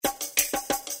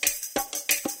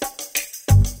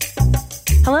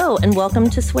Hello and welcome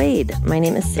to Suede. My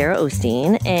name is Sarah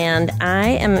Osteen, and I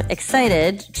am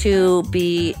excited to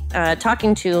be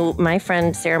talking to my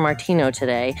friend Sarah Martino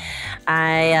today.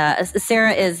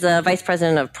 Sarah is the Vice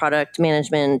President of Product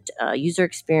Management, User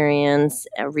Experience,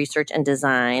 Research and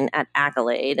Design at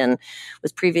Accolade, and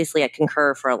was previously at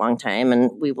Concur for a long time,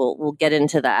 and we'll get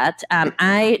into that.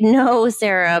 I know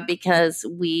Sarah because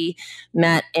we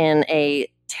met in a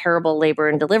terrible labor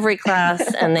and delivery class,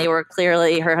 and they were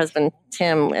clearly, her husband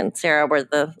Tim and Sarah were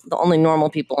the only normal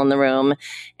people in the room,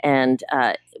 and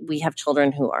we have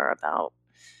children who are about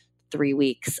 3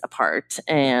 weeks apart,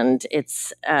 and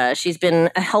she's been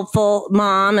a helpful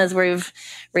mom as we've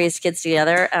raised kids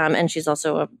together, and she's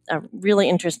also a really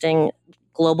interesting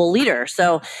global leader.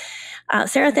 So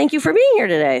Sarah, thank you for being here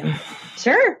today.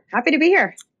 Sure, happy to be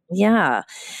here. Yeah.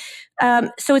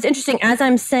 So it's interesting, as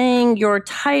I'm saying your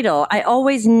title, I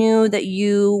always knew that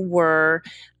you were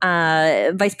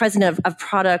Vice President of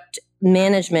Product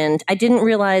Management. I didn't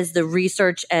realize the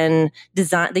research and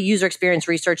design, the user experience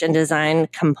research and design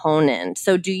component.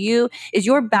 So is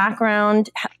your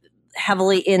background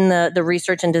heavily in the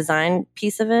research and design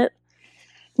piece of it?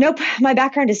 Nope. My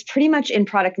background is pretty much in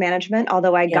product management,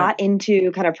 although I got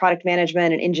into kind of product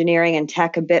management and engineering and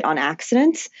tech a bit on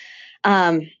accident.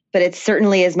 But it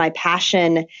certainly is my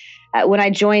passion. When I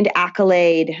joined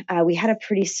Accolade, we had a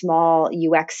pretty small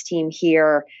UX team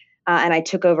here, and I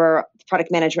took over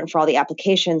product management for all the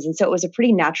applications. And so it was a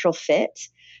pretty natural fit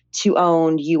to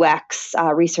own UX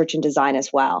research and design as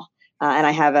well. And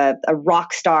I have a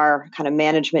rock star kind of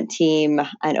management team,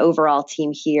 an overall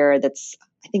team here that's,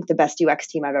 I think, the best UX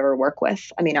team I've ever worked with.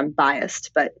 I mean, I'm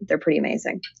biased, but they're pretty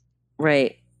amazing.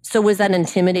 Right. So was that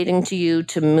intimidating to you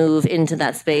to move into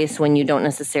that space when you don't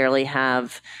necessarily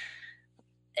have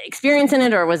experience in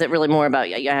it, or was it really more about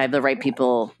I have the right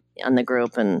people on the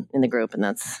group and in the group, and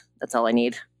that's all I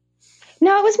need?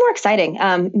 No, it was more exciting,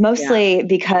 mostly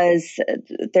because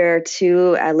there are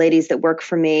two ladies that work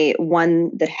for me.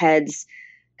 One that heads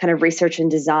kind of research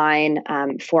and design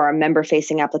for our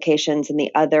member-facing applications, and the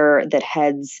other that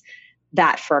heads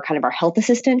that for kind of our health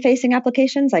assistant facing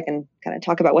applications. I can kind of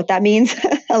talk about what that means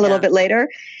a little bit later.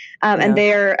 And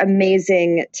they're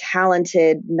amazing,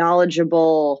 talented,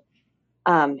 knowledgeable,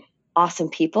 awesome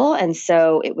people. And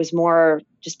so it was more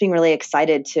just being really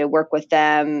excited to work with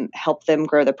them, help them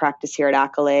grow the practice here at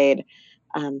Accolade.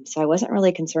 So I wasn't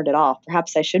really concerned at all.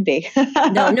 Perhaps I should be. No.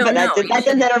 That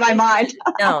didn't enter my mind.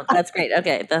 No, that's great.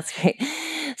 Okay, that's great.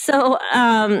 So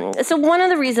one of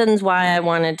the reasons why I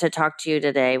wanted to talk to you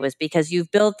today was because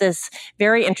you've built this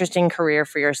very interesting career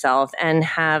for yourself and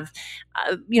have,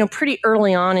 pretty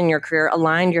early on in your career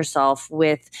aligned yourself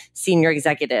with senior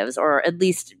executives, or at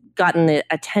least gotten the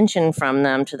attention from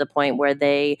them to the point where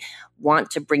they want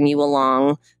to bring you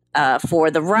along for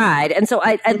the ride. And so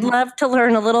I'd love to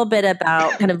learn a little bit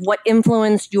about kind of what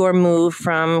influenced your move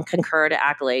from Concur to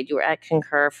Accolade. You were at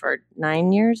Concur for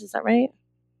 9 years, is that right?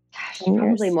 Gosh,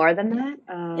 probably more than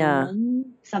that.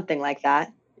 Something like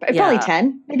that. Probably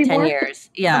 10, maybe 10 more. years.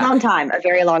 Yeah. A long time, a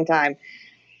very long time.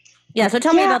 Yeah. So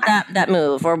tell me about that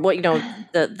move, or what,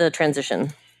 the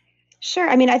transition. Sure.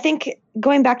 I mean, I think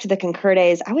going back to the Concur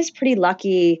days, I was pretty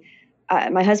lucky.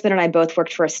 My husband and I both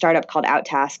worked for a startup called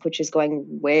Outtask, which is going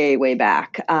way, way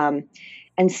back.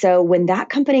 And so when that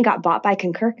company got bought by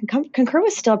Concur, Concur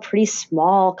was still a pretty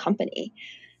small company.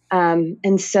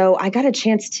 And so I got a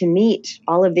chance to meet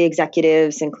all of the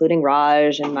executives, including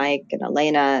Raj and Mike and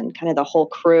Elena and kind of the whole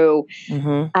crew.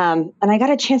 Mm-hmm. And I got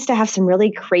a chance to have some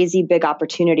really crazy big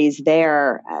opportunities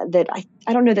there that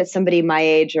I don't know that somebody my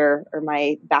age or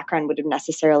my background would have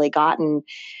necessarily gotten.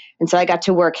 And so I got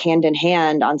to work hand in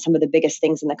hand on some of the biggest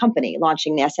things in the company,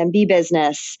 launching the SMB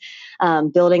business,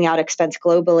 building out Expense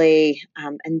globally.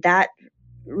 And that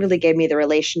really gave me the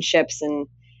relationships and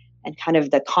kind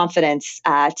of the confidence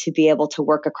to be able to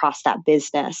work across that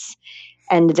business.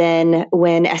 And then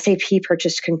when SAP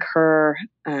purchased Concur,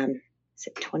 is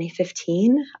it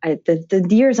 2015? The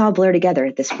years all blur together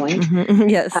at this point. Mm-hmm.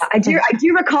 Yes. I do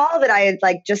recall that I had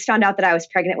just found out that I was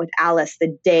pregnant with Alice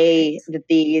the day that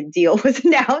the deal was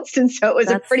announced. And so it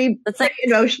was a pretty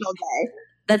emotional day.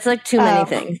 That's like too many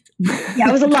things. Yeah,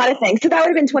 it was a lot of things. So that would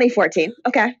have been 2014.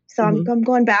 Okay. So I'm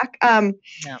going back.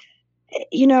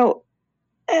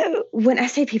 When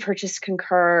SAP purchased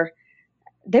Concur,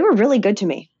 they were really good to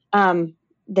me.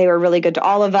 They were really good to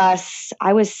all of us.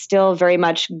 I was still very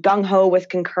much gung-ho with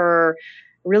Concur,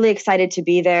 really excited to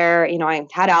be there. I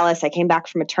had Alice. I came back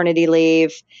from maternity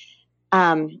leave.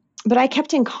 But I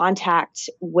kept in contact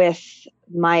with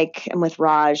Mike and with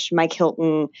Raj. Mike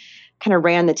Hilton kind of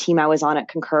ran the team I was on at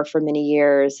Concur for many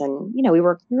years. And, we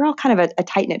were all kind of a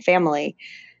tight-knit family.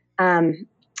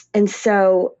 And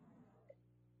so,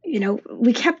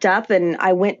 we kept up, and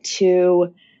I went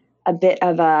to a bit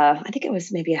of I think it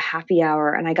was maybe a happy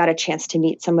hour, and I got a chance to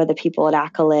meet some of the people at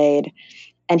Accolade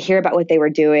and hear about what they were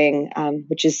doing,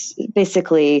 which is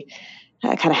basically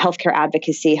kind of healthcare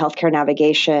advocacy, healthcare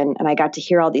navigation. And I got to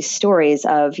hear all these stories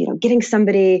of, getting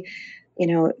somebody,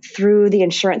 through the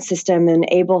insurance system and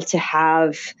able to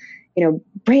have,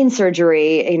 brain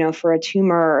surgery, for a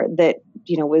tumor that,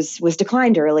 was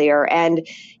declined earlier, and,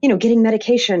 getting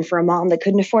medication for a mom that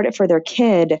couldn't afford it for their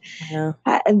kid. Yeah.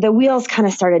 The wheels kind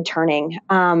of started turning.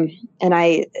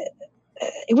 It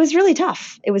was really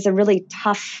tough. It was a really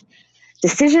tough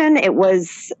decision. It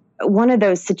was one of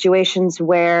those situations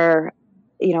where,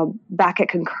 back at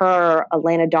Concur,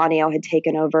 Elena Donio had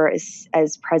taken over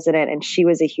as president, and she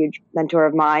was a huge mentor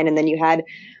of mine. And then you had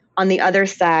on the other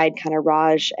side, kind of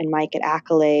Raj and Mike at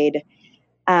Accolade.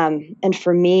 And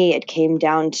for me, it came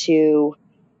down to,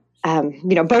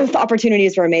 both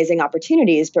opportunities were amazing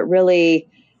opportunities, but really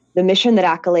the mission that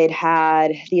Accolade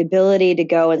had, the ability to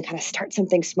go and kind of start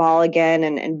something small again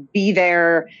and be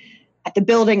there at the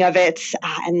building of it,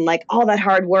 and like all that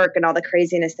hard work and all the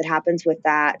craziness that happens with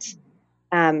that,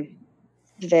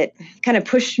 that kind of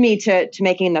pushed me to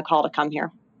making the call to come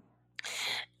here.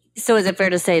 So is it fair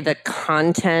to say the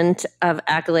content of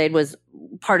Accolade was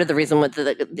part of the reason with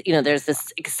there's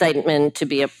this excitement to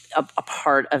be a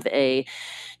part of a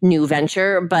new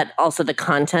venture, but also the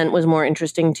content was more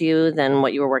interesting to you than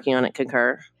what you were working on at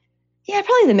Concur? Yeah,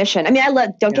 probably the mission. I mean,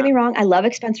 don't get me wrong, I love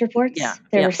expense reports. Yeah.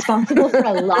 They're responsible for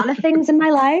a lot of things in my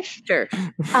life. Sure.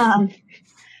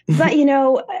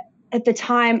 But, at the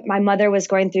time, my mother was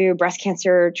going through breast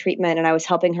cancer treatment, and I was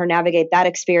helping her navigate that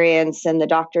experience and the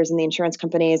doctors and the insurance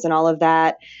companies and all of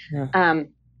that. Yeah.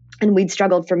 And we'd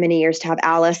struggled for many years to have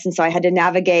Alice. And so I had to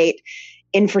navigate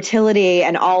infertility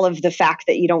and all of the fact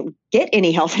that you don't get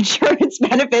any health insurance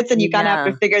benefits, and you kind of have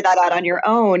to figure that out on your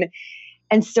own.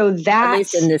 And so that, at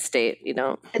least in this state,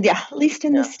 yeah, at least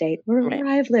in this state where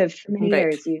I've lived for many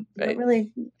years, you don't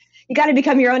really, you got to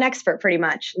become your own expert pretty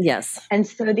much. Yes. And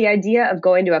so the idea of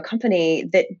going to a company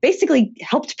that basically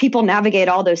helped people navigate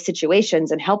all those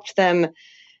situations and helped them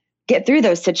get through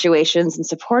those situations and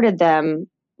supported them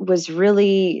was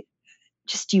really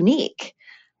just unique.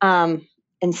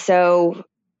 And so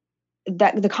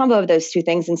that the combo of those two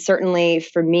things, and certainly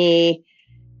for me,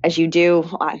 as you do,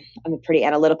 I'm a pretty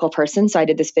analytical person. So I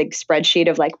did this big spreadsheet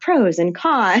of like pros and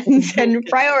cons and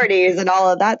priorities and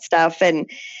all of that stuff. And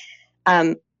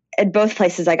at both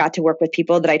places, I got to work with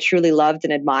people that I truly loved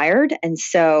and admired. And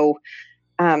so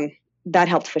that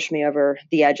helped push me over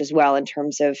the edge as well, in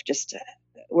terms of just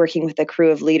working with a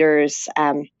crew of leaders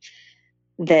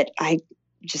that I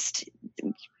just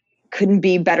couldn't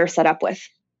be better set up with.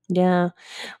 Yeah.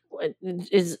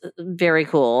 Is very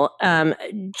cool.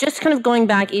 Just kind of going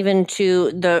back even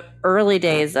to the early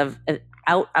days of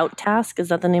Outtask, is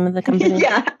that the name of the company?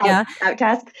 Yeah.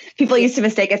 Outtask. People used to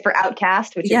mistake it for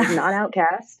Outcast, which is not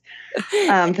Outcast.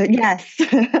 But yes.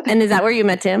 And is that where you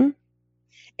met Tim?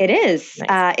 It is.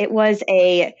 Nice. It was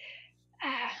the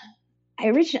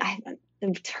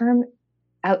term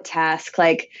Outtask,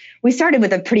 like we started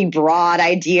with a pretty broad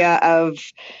idea of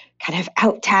kind of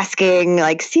outtasking,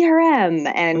 like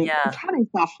CRM and accounting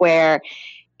software.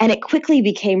 And it quickly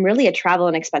became really a travel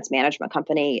and expense management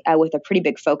company with a pretty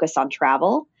big focus on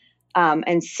travel.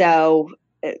 And so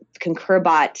Concur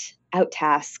bought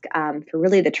Outtask for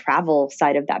really the travel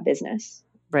side of that business.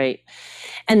 Right.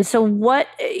 And so what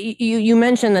you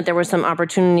mentioned that there were some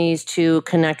opportunities to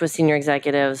connect with senior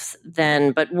executives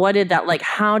then, but what did that, like,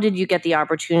 how did you get the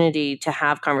opportunity to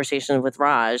have conversations with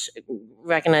Raj,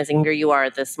 recognizing here you are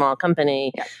at this small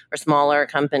company or smaller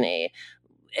company?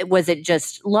 Was it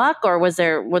just luck, or were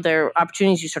there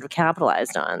opportunities you sort of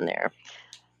capitalized on there?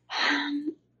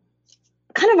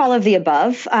 Kind of all of the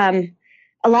above. A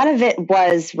lot of it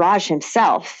was Raj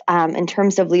himself, in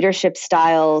terms of leadership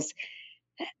styles.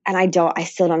 And I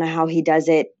still don't know how he does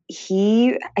it.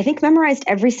 He, I think, memorized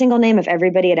every single name of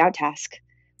everybody at Outtask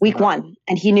week one.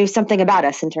 And he knew something about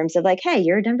us in terms of like, hey,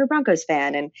 you're a Denver Broncos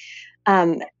fan.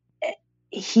 And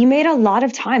he made a lot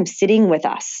of time sitting with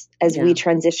us as we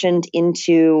transitioned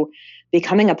into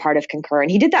becoming a part of Concur.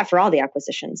 And he did that for all the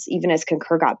acquisitions, even as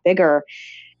Concur got bigger.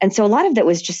 And so a lot of it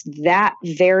was just that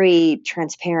very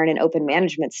transparent and open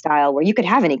management style where you could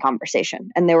have any conversation.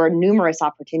 And there were numerous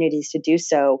opportunities to do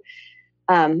so.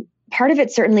 Part of it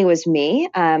certainly was me.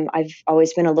 I've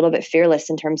always been a little bit fearless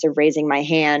in terms of raising my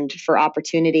hand for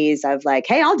opportunities of like,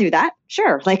 hey, I'll do that.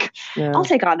 Sure. Like, I'll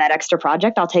take on that extra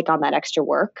project. I'll take on that extra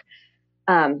work.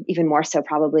 Even more so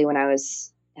probably when I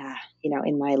was,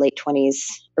 in my late 20s,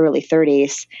 early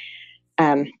 30s.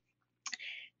 And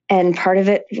And part of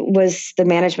it was the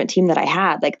management team that I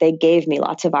had. Like they gave me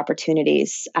lots of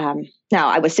opportunities. Now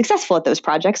I was successful at those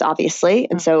projects, obviously.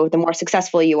 And so the more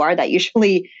successful you are, that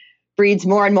usually breeds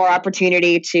more and more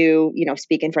opportunity to,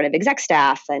 speak in front of exec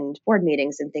staff and board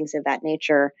meetings and things of that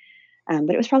nature. But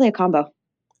it was probably a combo.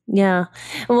 Yeah.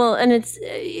 Well, and it's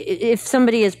if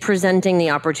somebody is presenting the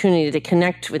opportunity to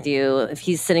connect with you, if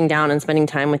he's sitting down and spending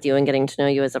time with you and getting to know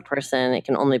you as a person, it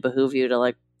can only behoove you to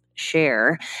like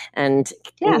share and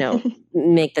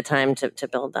make the time to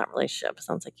build that relationship. It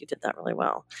sounds like you did that really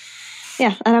well.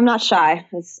 Yeah, and I'm not shy,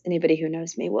 as anybody who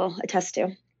knows me will attest to.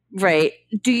 Right.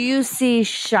 Do you see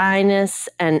shyness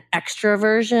and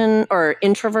extroversion or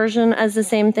introversion as the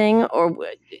same thing? Or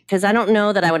because I don't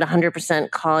know that I would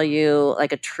 100% call you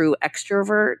like a true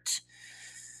extrovert.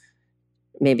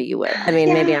 Maybe you would. I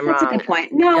mean, maybe I'm wrong. That's a good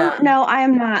point. No, I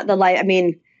am not the light. I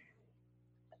mean,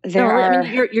 you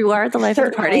are the life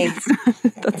of the party.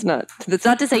 That's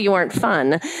not to say you aren't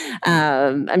fun.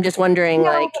 I'm just wondering,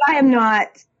 but I am not.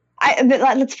 But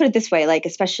let's put it this way, like,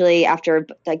 especially after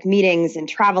like meetings and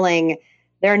traveling,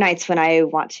 there are nights when I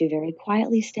want to very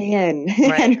quietly stay in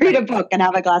and read a book and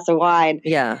have a glass of wine.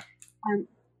 Yeah.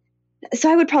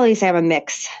 So I would probably say I'm a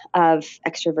mix of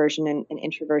extroversion and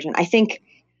introversion. I think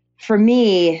for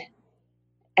me,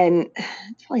 and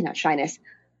it's probably not shyness,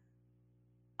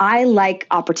 I like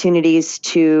opportunities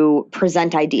to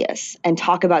present ideas and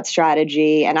talk about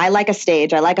strategy. And I like a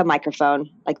stage. I like a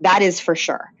microphone. Like that is for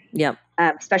sure. Yeah.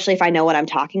 Especially if I know what I'm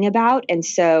talking about. And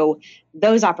so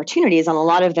those opportunities, and a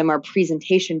lot of them are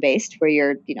presentation based, where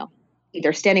you're,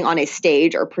 either standing on a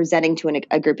stage or presenting to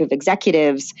a group of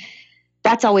executives.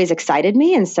 That's always excited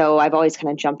me. And so I've always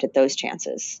kind of jumped at those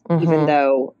chances, even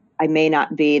though I may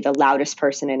not be the loudest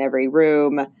person in every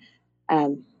room.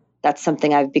 That's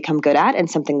something I've become good at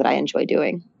and something that I enjoy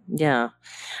doing. Yeah.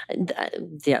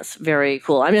 Yes. Very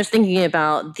cool. I'm just thinking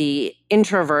about the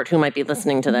introvert who might be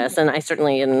listening to this. And I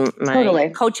certainly in my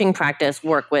coaching practice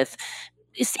work with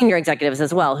senior executives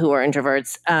as well who are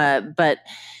introverts. But,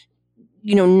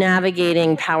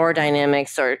 navigating power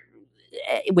dynamics or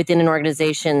within an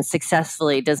organization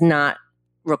successfully does not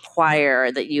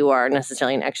require that you are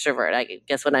necessarily an extrovert. I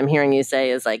guess what I'm hearing you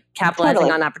say is like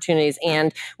capitalizing on opportunities.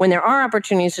 And when there are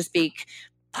opportunities to speak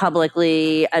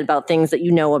publicly about things that you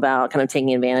know about, kind of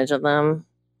taking advantage of them.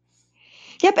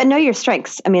 Yep. And know your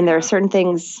strengths. I mean, there are certain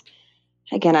things,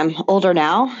 again, I'm older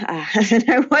now than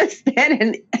I was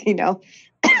then.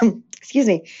 And, excuse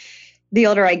me, the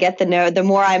older I get, the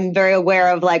more I'm very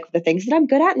aware of like the things that I'm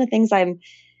good at and the things I'm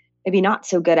maybe not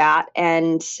so good at,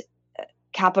 and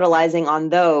capitalizing on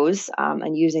those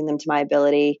and using them to my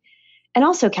ability, and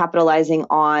also capitalizing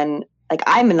on, like,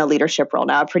 I'm in a leadership role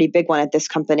now, a pretty big one at this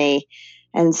company.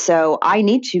 And so I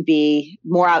need to be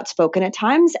more outspoken at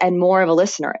times and more of a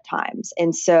listener at times.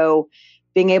 And so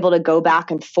being able to go back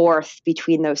and forth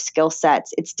between those skill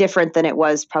sets, it's different than it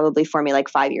was probably for me like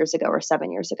 5 years ago or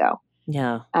 7 years ago.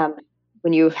 Yeah.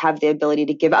 When you have the ability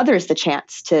to give others the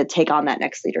chance to take on that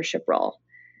next leadership role.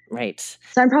 Right.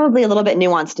 So I'm probably a little bit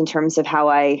nuanced in terms of how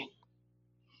I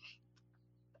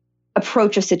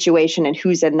approach a situation and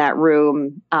who's in that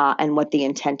room and what the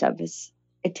intent is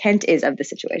of the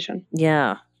situation.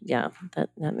 Yeah. That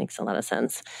makes a lot of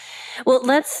sense. Well,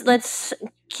 let's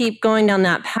keep going down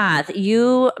that path.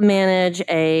 You manage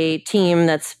a team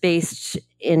that's based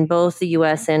in both the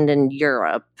US and in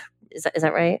Europe. Is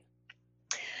that right?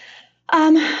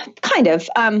 Kind of.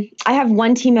 I have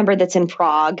one team member that's in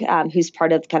Prague, who's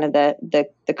part of kind of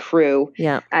the crew.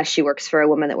 Yeah. She works for a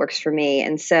woman that works for me.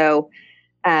 And so,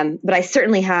 but I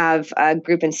certainly have a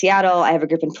group in Seattle. I have a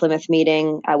group in Plymouth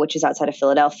Meeting, which is outside of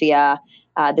Philadelphia.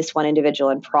 This one individual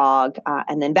in Prague.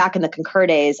 And then back in the Concur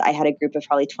days, I had a group of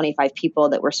probably 25 people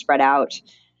that were spread out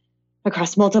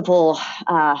across multiple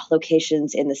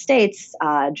locations in the States,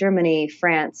 Germany,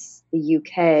 France, the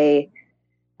UK,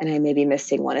 and I may be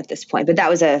missing one at this point, but that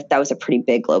was a pretty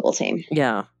big global team.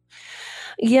 Yeah.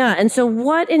 Yeah. And so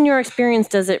what, in your experience,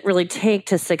 does it really take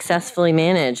to successfully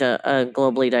manage a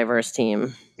globally diverse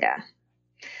team? Yeah.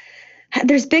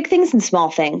 There's big things and small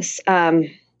things.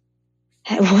 One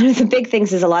of the big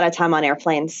things is a lot of time on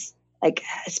airplanes, like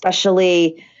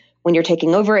especially when you're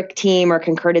taking over a team or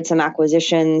Concur did some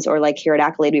acquisitions, or like here at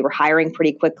Accolade, we were hiring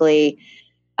pretty quickly.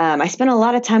 I spent a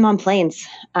lot of time on planes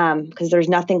because there's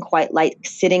nothing quite like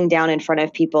sitting down in front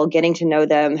of people, getting to know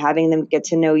them, having them get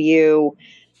to know you,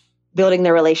 building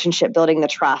the relationship, building the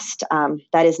trust.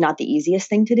 That is not the easiest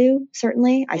thing to do,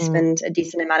 certainly. I spend a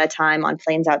decent amount of time on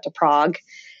planes out to Prague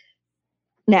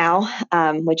now,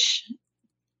 which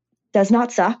does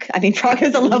not suck. I mean, Prague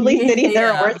is a lovely city.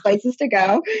 There are worse places to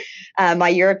go. My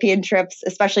European trips,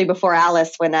 especially before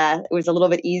Alice, when it was a little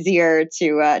bit easier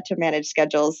to manage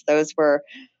schedules, those were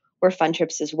fun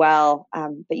trips as well.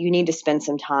 But you need to spend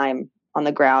some time on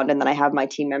the ground. And then I have my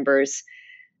team members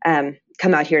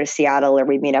come out here to Seattle, or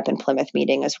we meet up in Plymouth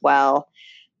meeting as well.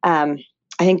 I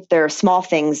think there are small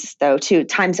things, though, too.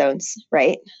 Time zones,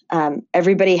 right?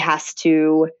 Everybody has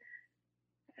to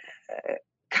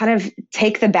kind of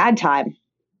take the bad time.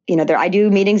 I do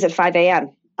meetings at 5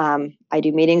 a.m. I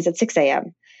do meetings at 6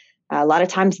 a.m. A lot of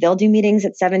times they'll do meetings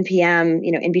at 7 p.m.,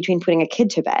 in between putting a kid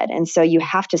to bed. And so you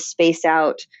have to space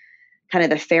out kind of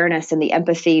the fairness and the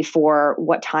empathy for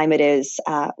what time it is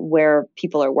where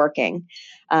people are working.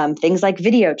 Things like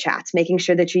video chats, making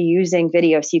sure that you're using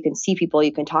video so you can see people,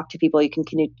 you can talk to people, you can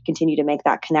continue to make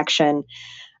that connection.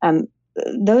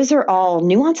 Those are all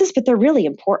nuances, but they're really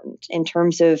important in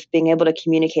terms of being able to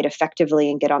communicate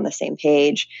effectively and get on the same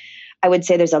page. I would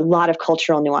say there's a lot of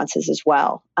cultural nuances as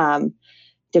well.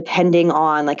 Depending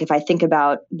on, like, if I think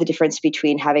about the difference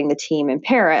between having the team in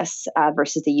Paris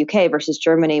versus the UK versus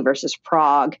Germany versus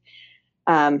Prague,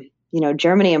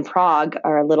 Germany and Prague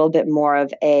are a little bit more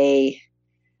of a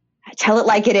tell it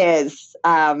like it is.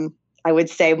 I would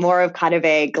say more of kind of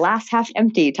a glass half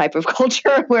empty type of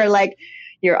culture where, like,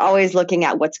 you're always looking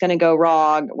at what's going to go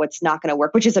wrong, what's not going to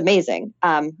work, which is amazing.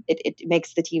 It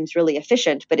makes the teams really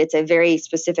efficient, but it's a very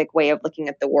specific way of looking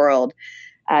at the world.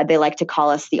 They like to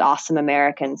call us the awesome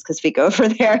Americans because we go over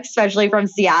there, especially from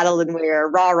Seattle, and we're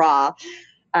rah-rah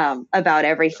about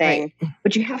everything. Right.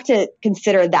 But you have to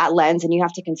consider that lens, and you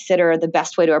have to consider the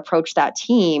best way to approach that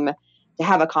team to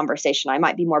have a conversation. I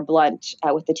might be more blunt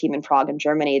with the team in Prague and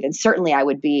Germany than certainly I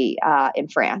would be in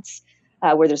France.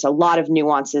 Where there's a lot of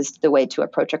nuances to the way to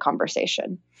approach a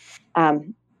conversation.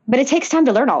 But it takes time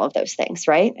to learn all of those things,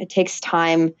 right? It takes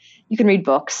time. You can read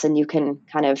books and you can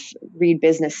kind of read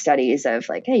business studies of,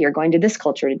 like, hey, you're going to this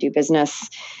culture to do business.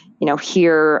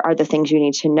 Here are the things you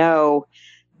need to know.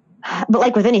 But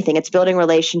like with anything, it's building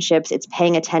relationships, it's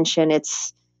paying attention,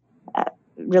 it's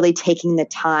really taking the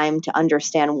time to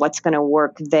understand what's going to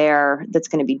work there that's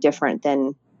going to be different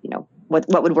than,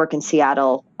 what would work in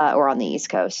Seattle or on the East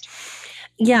Coast.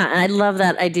 Yeah, I love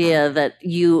that idea that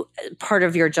part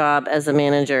of your job as a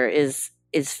manager is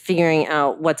figuring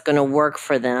out what's going to work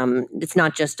for them. It's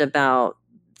not just about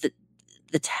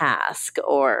the task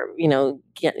or,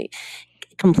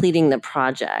 completing the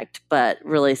project, but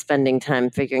really spending time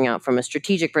figuring out from a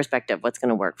strategic perspective what's going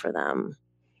to work for them.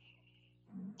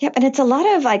 Yep. And it's a lot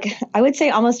of, like, I would say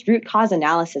almost root cause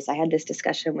analysis. I had this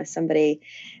discussion with somebody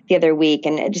the other week,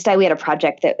 and we had a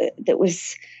project that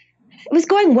was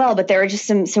going well, but there were just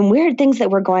some weird things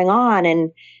that were going on.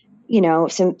 And,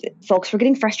 some folks were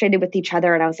getting frustrated with each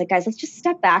other. And I was like, guys, let's just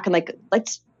step back and, like,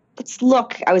 let's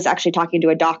look. I was actually talking to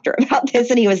a doctor about this,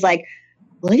 and he was like,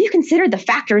 well, have you considered the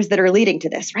factors that are leading to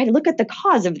this, right? Look at the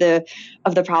cause of the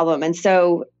problem. And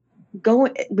so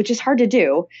which is hard to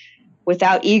do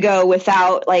without ego,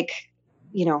 without, like,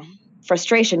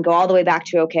 frustration, go all the way back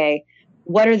to, okay,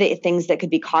 what are the things that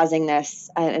could be causing this?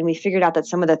 And we figured out that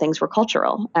some of the things were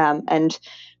cultural. And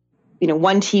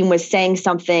one team was saying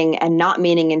something and not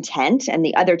meaning intent, and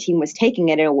the other team was taking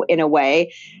it in a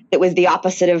way that was the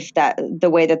opposite of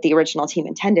the way that the original team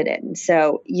intended it. And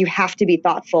so you have to be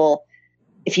thoughtful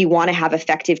if you want to have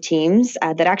effective teams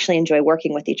that actually enjoy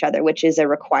working with each other, which is a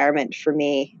requirement for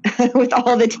me with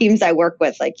all the teams I work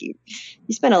with. Like, you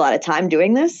spend a lot of time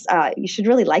doing this. You should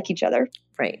really like each other.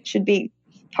 Right. It should be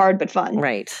hard but fun.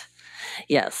 Right.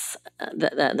 Yes,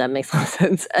 that makes a lot of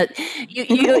sense.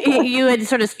 You had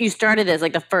you started as,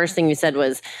 like, the first thing you said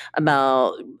was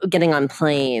about getting on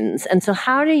planes, and so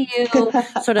how do you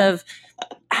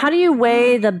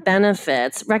weigh the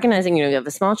benefits, recognizing you have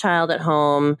a small child at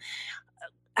home?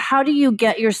 How do you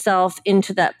get yourself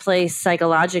into that place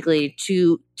psychologically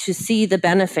to see the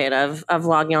benefit of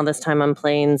logging all this time on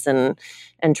planes and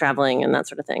traveling and that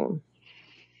sort of thing?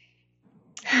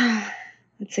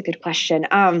 That's a good question.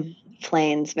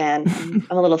 Planes, man.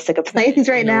 I'm a little sick of planes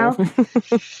right now.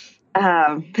 But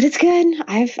it's good.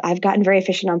 I've gotten very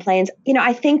efficient on planes.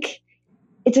 I think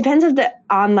it depends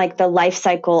on the life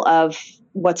cycle of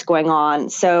what's going on.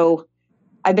 So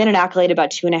I've been at Accolade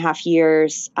about 2.5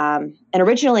 years. And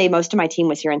originally most of my team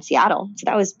was here in Seattle. So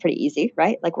that was pretty easy,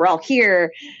 right? Like, we're all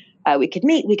here. We could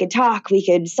meet, we could talk, we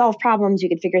could solve problems, we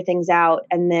could figure things out.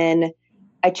 And then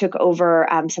I took over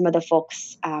some of the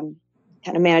folks,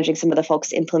 kind of managing some of the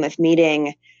folks in Plymouth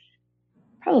meeting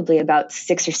probably about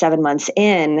 6 or 7 months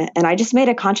in. And I just made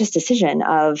a conscious decision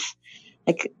of,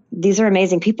 like, these are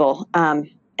amazing people.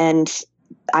 And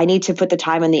I need to put the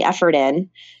time and the effort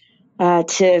in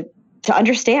to to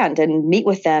understand and meet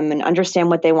with them and understand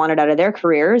what they wanted out of their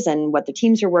careers and what the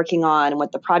teams are working on and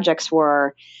what the projects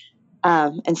were.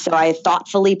 And so I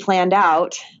thoughtfully planned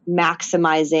out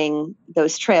maximizing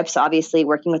those trips. Obviously,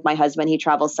 working with my husband, he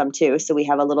travels some too. So we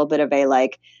have a little bit of a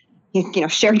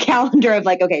shared calendar of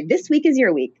okay, this week is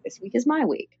your week. This week is my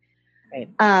week. Right.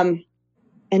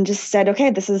 And just said,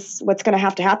 okay, this is what's going to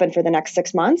happen for the next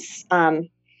 6 months. And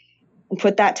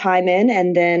put that time in.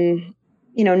 And then,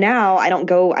 now I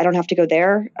don't have to go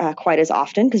there quite as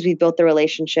often because we've built the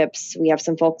relationships. We have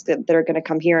some folks that are going to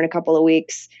come here in a couple of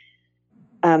weeks.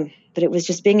 But it was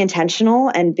just being intentional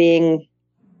and being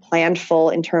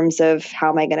planful in terms of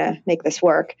how am I going to make this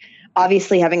work.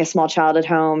 Obviously, having a small child at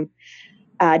home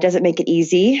doesn't make it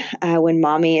easy when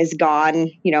mommy is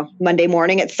gone, Monday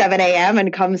morning at 7 a.m.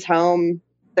 and comes home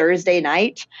Thursday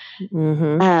night.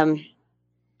 Mm-hmm.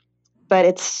 But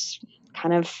it's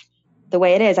kind of the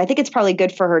way it is. I think it's probably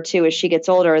good for her too as she gets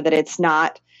older that it's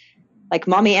not like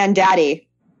mommy and daddy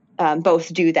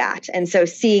both do that. And so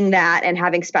seeing that and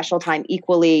having special time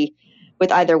equally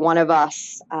with either one of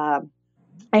us,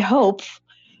 I hope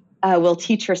will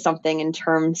teach her something in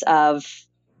terms of,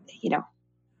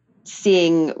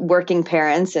 seeing working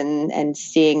parents and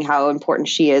seeing how important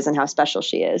she is and how special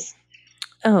she is.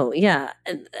 Oh, yeah.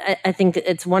 I think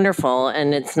it's wonderful.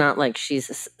 And it's not like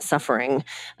she's suffering.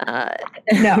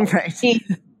 No, right. She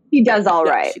does all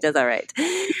right. She does all right.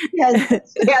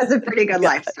 She has a pretty good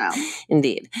lifestyle.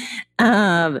 Indeed.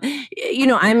 I'm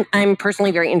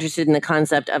personally very interested in the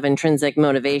concept of intrinsic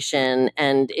motivation.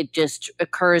 And it just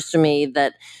occurs to me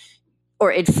that,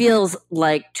 or it feels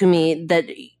like to me that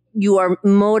you are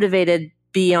motivated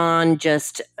beyond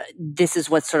just this is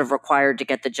what's sort of required to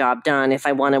get the job done. If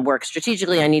I want to work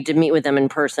strategically, I need to meet with them in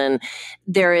person.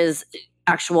 There is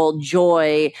actual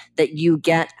joy that you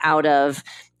get out of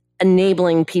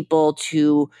enabling people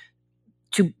to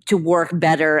work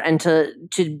better and to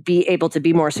be able to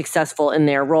be more successful in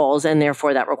their roles. And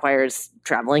therefore that requires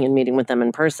traveling and meeting with them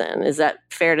in person. Is that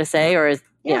fair to say? Or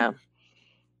yeah.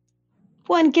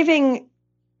 Well, and giving,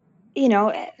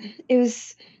 it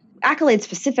was Accolade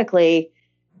specifically,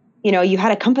 you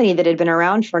had a company that had been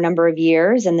around for a number of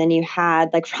years, and then you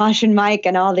had like Raj and Mike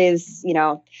and all these,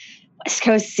 West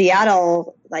Coast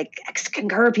Seattle, like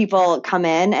ex-Concur people come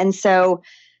in. And so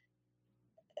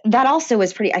that also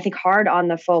was pretty, I think, hard on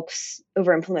the folks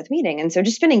over in Plymouth Meeting. And so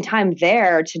just spending time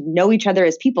there to know each other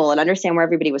as people and understand where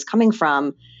everybody was coming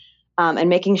from, and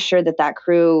making sure that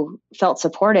crew felt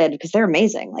supported because they're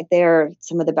amazing. Like they're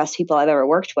some of the best people I've ever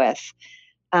worked with.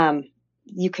 The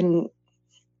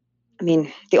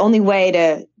only way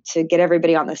to get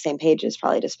everybody on the same page is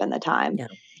probably to spend the time. Yeah.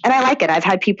 And I like it. I've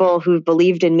had people who've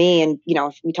believed in me, and,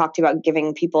 we talked about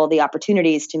giving people the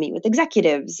opportunities to meet with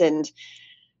executives and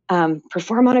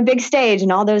perform on a big stage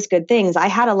and all those good things. I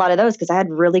had a lot of those because I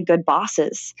had really good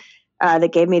bosses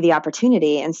that gave me the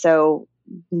opportunity. And so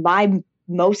my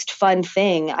most fun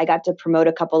thing, I got to promote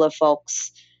a couple of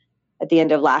folks at the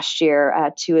end of last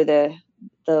year, two of the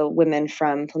women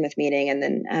from Plymouth Meeting, and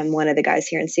then one of the guys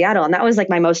here in Seattle. And that was like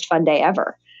my most fun day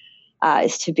ever,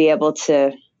 is to be able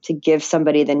to give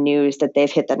somebody the news that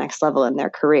they've hit the next level in their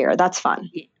career. That's fun.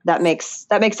 That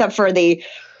makes up for the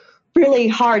really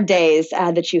hard days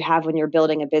that you have when you're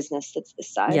building a business that's this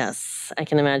size. Yes, I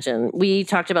can imagine. We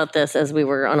talked about this as we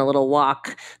were on a little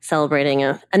walk celebrating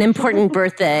an important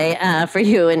birthday for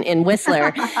you in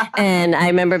Whistler. And I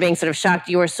remember being sort of shocked.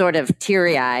 You were sort of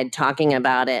teary-eyed talking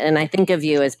about it. And I think of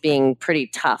you as being pretty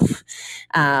tough.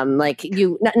 Like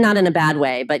you, not in a bad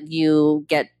way, but you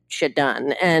get shit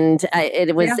done. And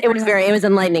it was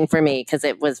enlightening for me because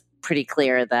it was pretty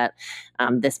clear that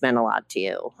this meant a lot to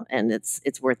you, and it's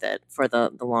worth it for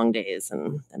the long days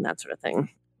and that sort of thing.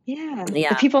 Yeah. The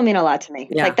people mean a lot to me.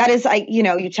 Yeah. Like that is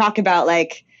you talk about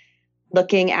like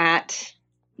looking at,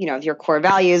 your core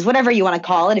values, whatever you want to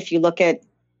call it. If you look at,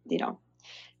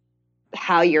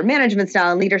 how your management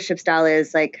style and leadership style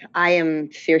is, like I am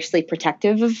fiercely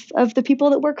protective of the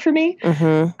people that work for me.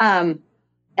 Mm-hmm.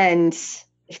 And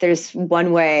if there's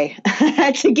one way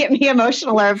to get me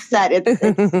emotional or upset, it's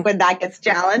when that gets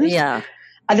challenged. Yeah.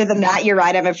 Other than that, you're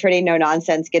right. I'm a pretty no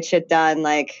nonsense, get shit done.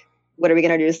 Like, what are we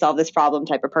going to do to solve this problem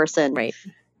type of person? Right.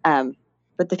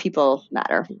 But the people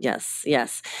matter. Yes.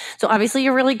 So obviously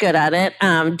you're really good at it.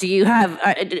 Do you have,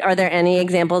 are there any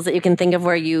examples that you can think of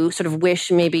where you sort of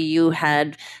wish maybe you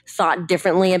had thought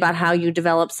differently about how you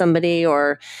develop somebody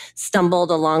or stumbled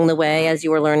along the way as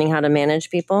you were learning how to manage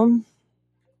people?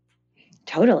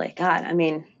 Totally. God, I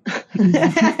mean,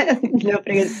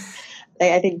 nobody is,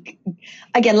 I think,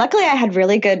 again, luckily I had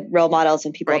really good role models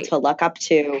and people to look up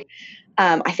to.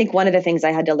 I think one of the things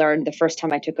I had to learn the first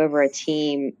time I took over a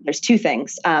team, there's two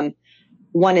things.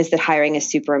 One is that hiring is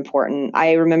super important.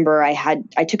 I remember I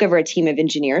took over a team of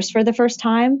engineers for the first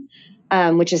time,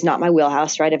 which is not my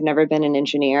wheelhouse, right? I've never been an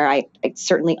engineer. I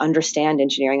certainly understand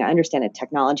engineering. I understand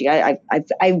technology.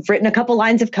 I've written a couple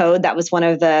lines of code. That was one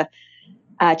of the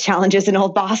challenges an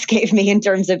old boss gave me, in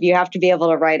terms of you have to be able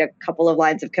to write a couple of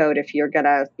lines of code if you're going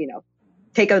to,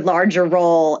 take a larger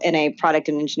role in a product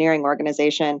and engineering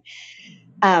organization.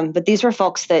 But these were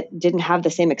folks that didn't have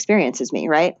the same experience as me,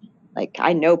 right? Like,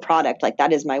 I know product, like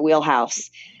that is my wheelhouse.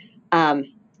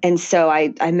 And so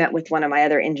I met with one of my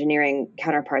other engineering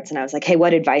counterparts and I was like, hey,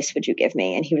 what advice would you give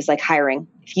me? And he was like, hiring.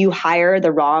 If you hire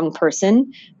the wrong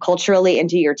person culturally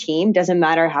into your team, doesn't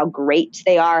matter how great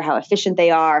they are, how efficient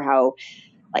they are, how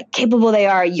capable they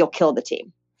are, you'll kill the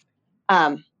team.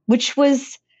 Which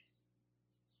was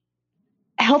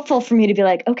helpful for me to be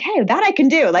like, okay, that I can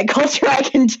do. Like, culture I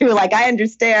can do. Like, I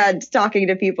understand talking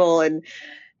to people and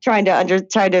trying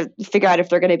to figure out if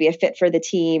they're going to be a fit for the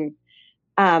team.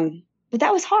 But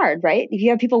that was hard, right? If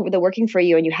you have people that are working for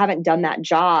you and you haven't done that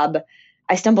job,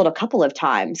 I stumbled a couple of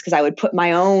times because I would put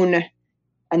my own,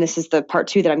 and this is the part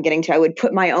 2 that I'm getting to, I would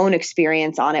put my own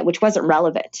experience on it, which wasn't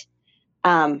relevant.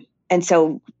 And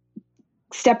so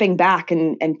stepping back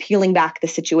and peeling back the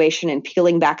situation and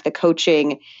peeling back the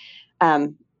coaching,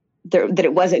 that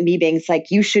it wasn't me being, it's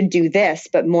like, you should do this,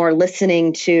 but more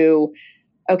listening to,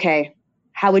 okay,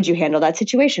 how would you handle that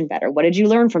situation better? What did you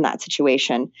learn from that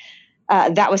situation?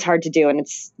 That was hard to do. And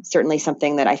it's certainly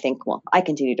something that I think, I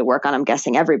continue to work on. I'm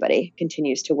guessing everybody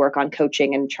continues to work on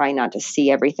coaching and trying not to see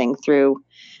everything through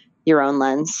your own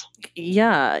lens.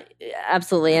 Yeah,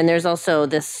 absolutely. And there's also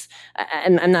this,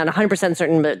 and I'm not 100%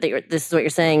 certain, but this is what you're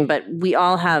saying, but we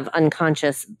all have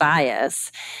unconscious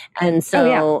bias. And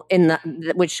so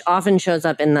which often shows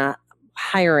up in the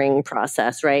hiring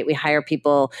process, right? We hire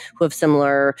people who have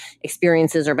similar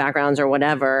experiences or backgrounds or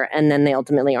whatever, and then they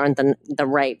ultimately aren't the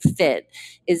right fit.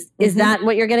 Is that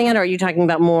what you're getting at? Or are you talking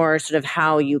about more sort of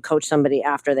how you coach somebody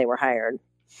after they were hired?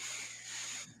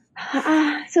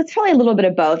 So it's probably a little bit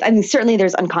of both. I mean, certainly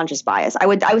there's unconscious bias. I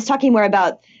was talking more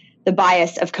about the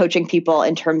bias of coaching people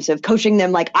in terms of coaching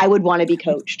them like I would want to be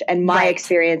coached, and my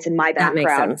experience and my background.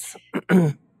 That makes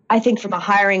sense. I think from a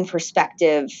hiring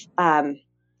perspective,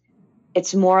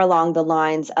 it's more along the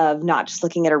lines of not just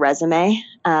looking at a resume,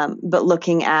 but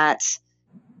looking at,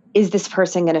 is this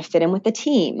person going to fit in with the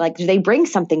team? Like, do they bring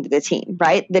something to the team,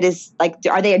 right? That is like,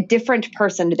 are they a different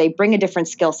person? Do they bring a different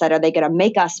skill set? Are they going to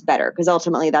make us better? Because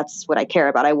ultimately that's what I care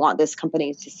about. I want this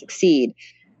company to succeed.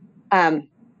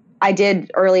 I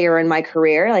did earlier in my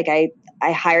career, like I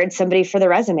hired somebody for the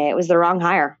resume. It was the wrong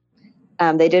hire.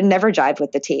 They never jived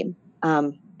with the team.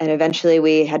 And eventually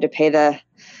we had to pay the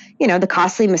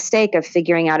costly mistake of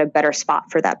figuring out a better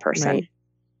spot for that person.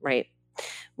 Right.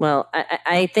 Well,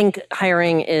 I think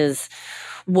hiring is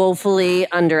woefully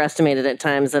underestimated at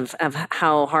times of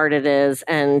how hard it is.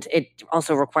 And it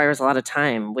also requires a lot of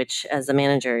time, which as a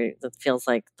manager, it feels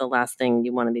like the last thing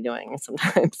you want to be doing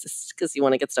sometimes, because you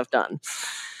want to get stuff done.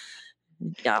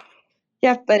 Yeah.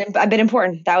 Yeah, but a bit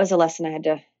important. That was a lesson I had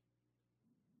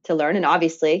to learn. And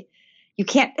obviously,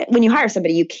 when you hire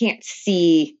somebody, you can't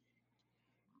see,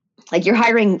 like, you're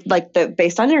hiring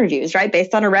based on interviews, right?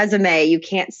 Based on a resume, you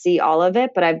can't see all of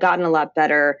it, but I've gotten a lot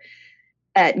better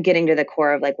at getting to the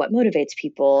core of like what motivates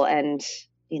people and,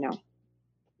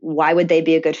 why would they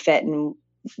be a good fit and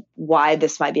why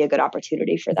this might be a good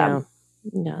opportunity for them.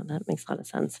 Yeah, that makes a lot of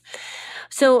sense.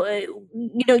 So,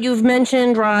 you've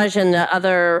mentioned Raj and the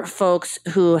other folks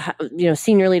who,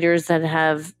 senior leaders that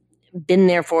have been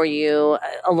there for you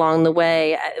along the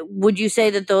way. Would you say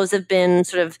that those have been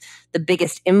sort of the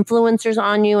biggest influencers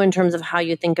on you in terms of how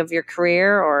you think of your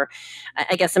career? Or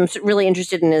I guess I'm really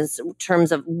interested in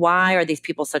terms of why are these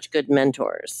people such good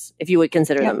mentors, if you would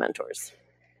consider them mentors?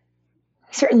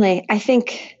 Certainly. I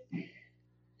think,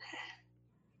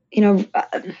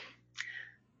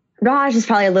 Raj is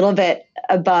probably a little bit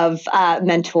above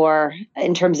mentor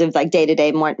in terms of like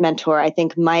day-to-day mentor. I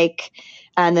think Mike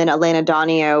and then Elena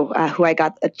Donio, who I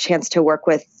got a chance to work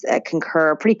with at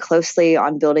Concur pretty closely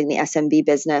on building the SMB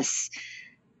business.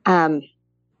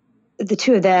 The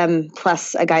two of them,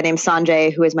 plus a guy named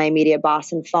Sanjay, who is my immediate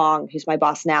boss, and Fong, who's my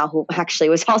boss now, who actually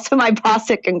was also my boss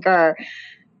at Concur,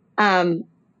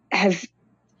 have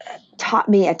taught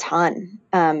me a ton.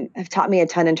 Have taught me a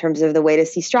ton in terms of the way to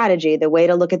see strategy, the way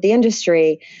to look at the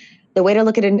industry, the way to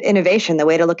look at innovation, the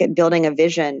way to look at building a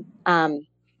vision.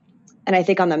 And I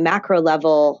think on the macro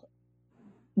level,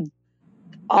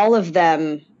 all of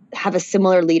them have a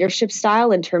similar leadership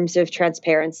style in terms of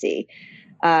transparency,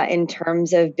 in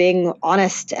terms of being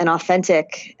honest and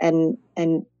authentic and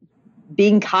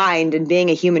being kind and being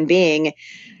a human being.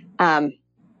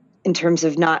 in terms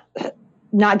of not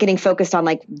getting focused on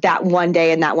like that one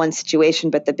day and that one situation,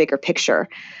 but the bigger picture.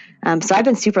 So I've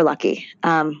been super lucky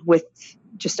with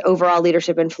just overall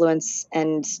leadership influence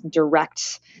and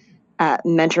direct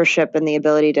mentorship and the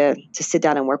ability to sit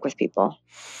down and work with people.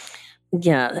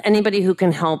 Yeah, anybody who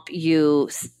can help you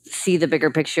see the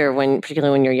bigger picture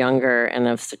particularly when you're younger, and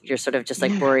if you're sort of just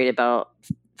like worried about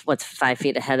what's 5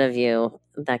 feet ahead of you,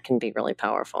 that can be really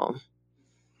powerful.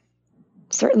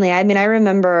 Certainly. I mean, I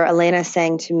remember Elena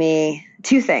saying to me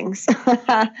 2 things.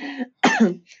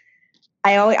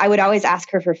 I would always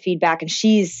ask her for feedback, and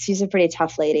she's a pretty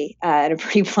tough lady and a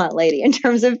pretty blunt lady in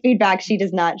terms of feedback. She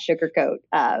does not sugarcoat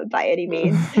by any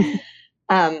means.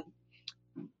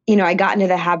 I got into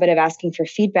the habit of asking for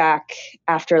feedback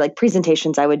after like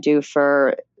presentations I would do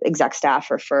for exec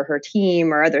staff or for her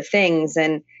team or other things.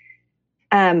 And,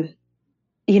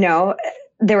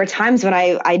 there were times when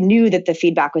I knew that the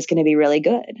feedback was going to be really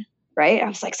good, right? I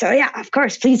was like, so yeah, of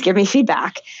course, please give me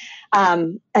feedback.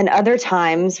 And other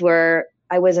times where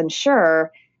I was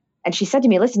unsure, and she said to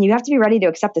me, listen, you have to be ready to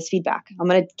accept this feedback. I'm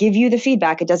going to give you the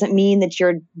feedback. It doesn't mean that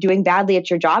you're doing badly at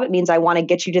your job. It means I want to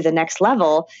get you to the next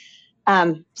level.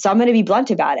 So I'm going to be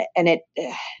blunt about it. And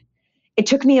it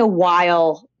took me a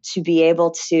while to be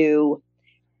able to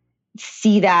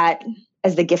see that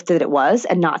as the gift that it was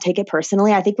and not take it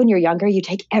personally. I think when you're younger, you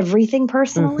take everything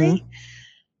personally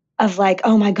of like,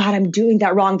 oh my God, I'm doing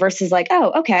that wrong, versus like,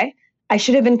 oh, okay, I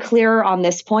should have been clearer on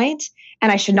this point,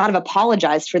 and I should not have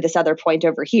apologized for this other point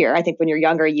over here. I think when you're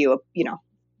younger, your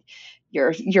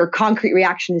concrete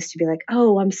reaction is to be like,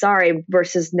 oh, I'm sorry,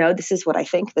 versus no, this is what I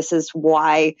think. This is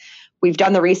why we've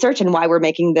done the research and why we're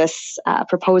making this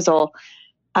proposal.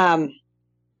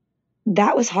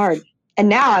 That was hard. And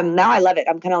now I love it.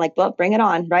 I'm kind of like, well, bring it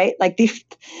on, right? Like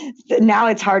now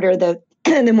it's harder.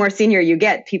 The more senior you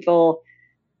get, people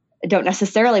don't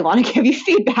necessarily want to give you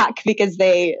feedback because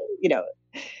they,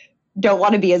 don't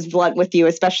want to be as blunt with you,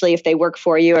 especially if they work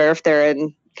for you or if they're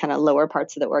in kind of lower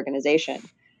parts of the organization.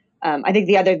 I think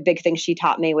the other big thing she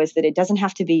taught me was that it doesn't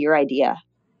have to be your idea.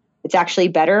 It's actually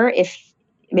better if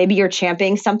maybe you're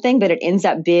championing something, but it ends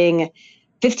up being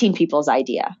 15 people's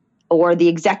idea, or the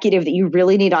executive that you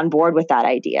really need on board with that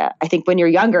idea. I think when you're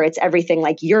younger, it's everything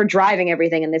like you're driving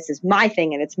everything and this is my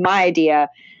thing and it's my idea.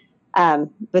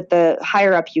 But the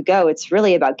higher up you go, it's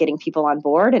really about getting people on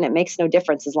board, and it makes no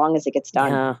difference as long as it gets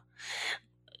done. Yeah.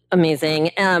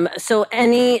 Amazing. So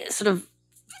any sort of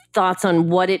thoughts on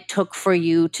what it took for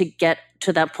you to get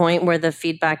to that point where the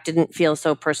feedback didn't feel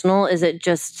so personal? Was it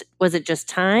just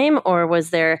time, or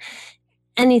was there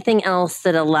anything else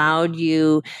that allowed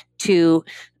you to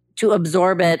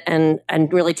absorb it and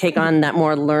really take on that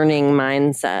more learning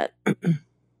mindset?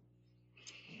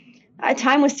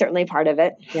 Time was certainly part of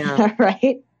it. Yeah.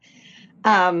 Right.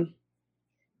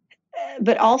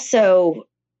 But also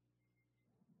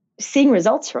seeing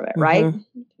results from it, right?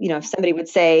 If somebody would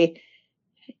say,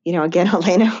 again,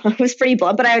 Elena was pretty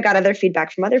blunt, but I got other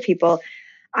feedback from other people.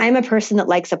 I'm a person that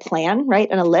likes a plan, right?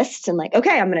 And a list, and like,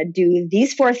 okay, I'm going to do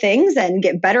these 4 things and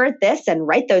get better at this and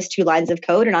write those 2 lines of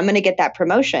code, and I'm going to get that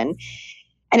promotion.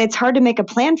 And it's hard to make a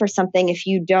plan for something if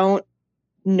you don't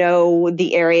know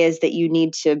the areas that you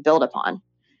need to build upon.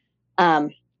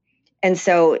 And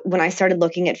so when I started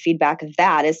looking at feedback of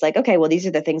that, it's like, okay, well, these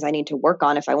are the things I need to work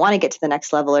on if I want to get to the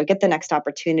next level or get the next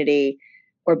opportunity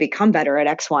or become better at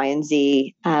X, Y, and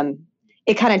Z.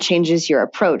 It kind of changes your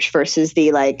approach versus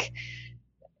the like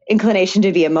inclination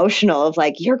to be emotional of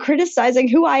like, you're criticizing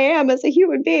who I am as a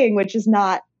human being, which is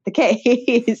not the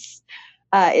case.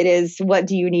 It is, what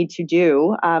do you need to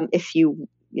do if you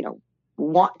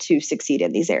want to succeed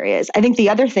in these areas? I think the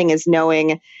other thing is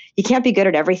knowing you can't be good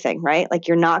at everything, right? Like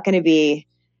you're not going to be,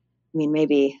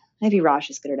 maybe Raj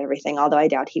is good at everything, although I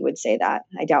doubt he would say that.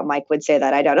 I doubt Mike would say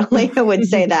that. I doubt Elena would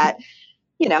say that.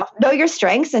 Know your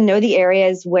strengths and know the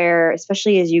areas where,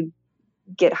 especially as you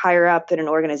get higher up in an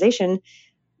organization,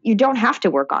 you don't have to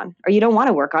work on, or you don't want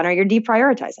to work on, or you're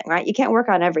deprioritizing, right? You can't work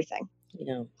on everything.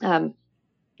 Yeah.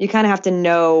 You kind of have to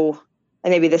know,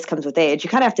 and maybe this comes with age, you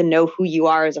kind of have to know who you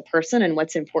are as a person and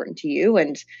what's important to you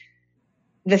and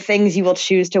the things you will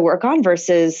choose to work on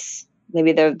versus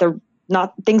maybe the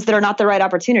not things that are not the right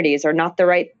opportunities or not the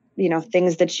right,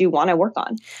 things that you want to work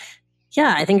on.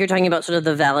 Yeah, I think you're talking about sort of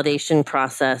the validation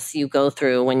process you go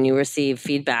through when you receive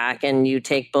feedback, and you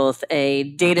take both a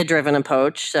data-driven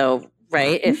approach. So,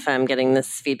 right, if I'm getting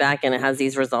this feedback and it has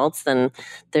these results, then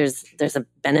there's a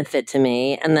benefit to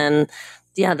me. And then,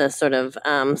 the sort of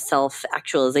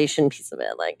self-actualization piece of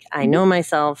it. Like, I know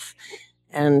myself,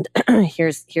 and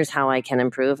here's how I can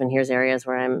improve, and here's areas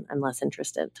where I'm less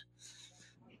interested.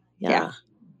 Yeah.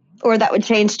 Or that would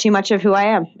change too much of who I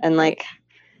am, and like,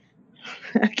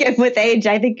 again, with age,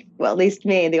 I think, well, at least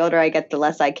me, the older I get, the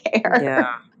less I care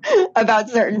about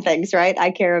certain things, right?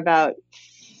 I care about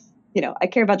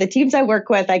the teams I work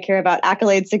with. I care about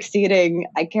accolades succeeding.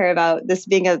 I care about this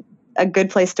being a good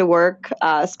place to work,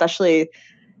 especially,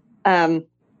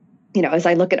 as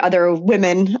I look at other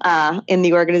women in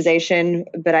the organization,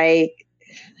 but I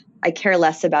care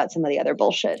less about some of the other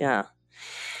bullshit. Yeah.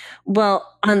 Well,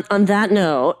 on that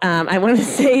note, I want to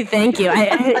say thank you.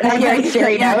 And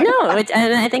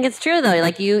I think it's true though.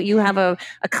 Like you have a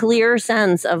clear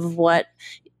sense of what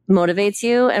motivates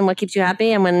you and what keeps you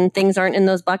happy. And when things aren't in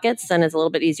those buckets, then it's a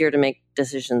little bit easier to make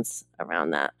decisions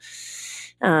around that.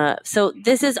 So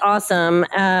this is awesome.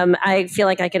 I feel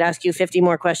like I could ask you 50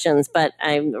 more questions, but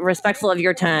I'm respectful of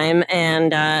your time,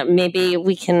 and maybe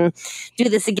we can do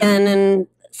this again in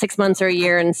 6 months or a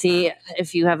year and see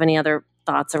if you have any other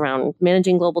thoughts around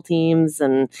managing global teams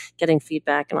and getting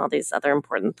feedback and all these other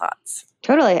important thoughts.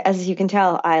 Totally. As you can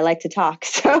tell, I like to talk,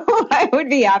 so I would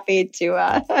be happy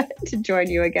to join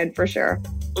you again for sure.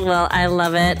 Well, I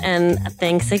love it, and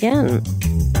thanks again.